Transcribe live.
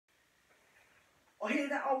I hear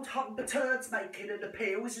that old Humber turd's making an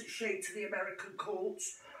appeal, isn't she, to the American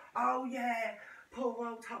courts? Oh, yeah, poor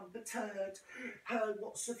old Humber turd. Her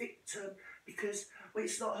what's the victim? Because well,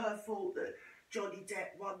 it's not her fault that Johnny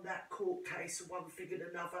Depp won that court case and one thing and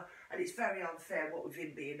another, and it's very unfair what with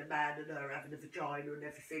him being a man and her having a vagina and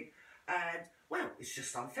everything. And, well, it's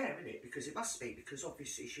just unfair, isn't it? Because it must be, because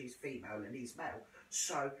obviously she's female and he's male.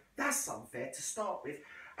 So that's unfair to start with.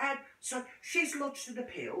 And so she's lodged an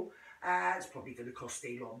appeal. It's probably going to cost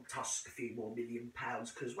Elon Musk a few more £1 million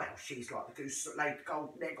because, well, she's like the goose that laid the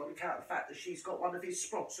golden egg on account of the fact that she's got one of his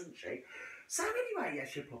spots, hasn't she? So anyway, yeah,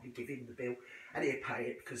 she'll probably give him the bill and he'll pay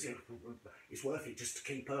it because it's worth it just to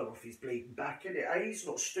keep her off his bleeding back, isn't it? Eh? He's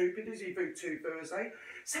not stupid, is he, Voodoo Thursday?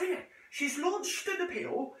 So yeah, she's launched an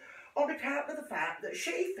appeal on account of the fact that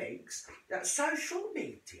she thinks that social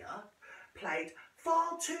media played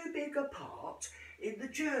far too big a part in the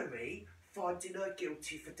jury finding her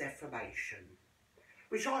guilty for defamation,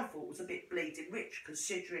 which I thought was a bit bleeding rich,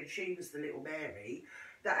 considering she was the little Mary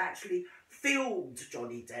that actually filmed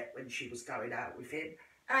Johnny Depp when she was going out with him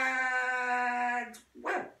and,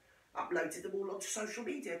 well, uploaded them all onto social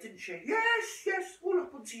media, didn't she? Yes, all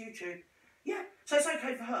up onto YouTube. Yeah, so it's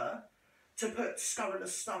okay for her to put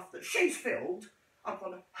scurrilous stuff that she's filmed up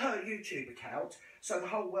on her YouTube account so the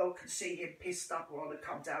whole world can see him pissed up or on a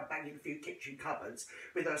come down banging a few kitchen cupboards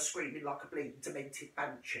with her screaming like a bleeding demented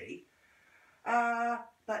banshee.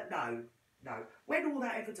 But no. When all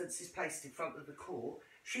that evidence is placed in front of the court,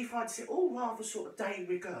 she finds it all rather sort of de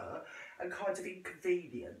rigueur and kind of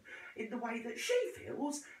inconvenient in the way that she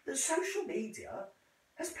feels that social media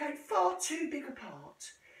has played far too big a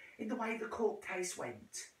part in the way the court case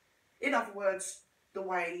went. In other words, the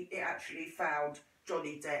way it actually found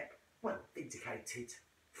Johnny Depp, well, vindicated.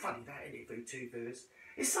 Funny that, isn't it, VTubers?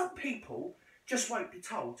 Is some people just won't be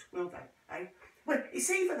told, will they, eh? Well, it's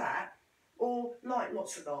either that, or, like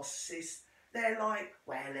lots of narcissists, they're like,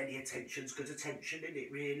 well, any attention's good attention, isn't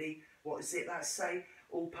it, really? What is it they say?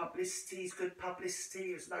 All publicity is good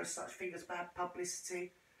publicity. There's no such thing as bad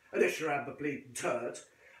publicity. Unless you're Amber bleeding turd.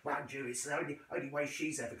 Mind you, it's the only way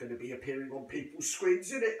she's ever going to be appearing on people's screens,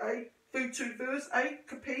 isn't it, eh? VTubers, eh?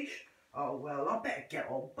 Capiche? Oh, well, I better get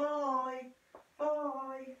on. Bye.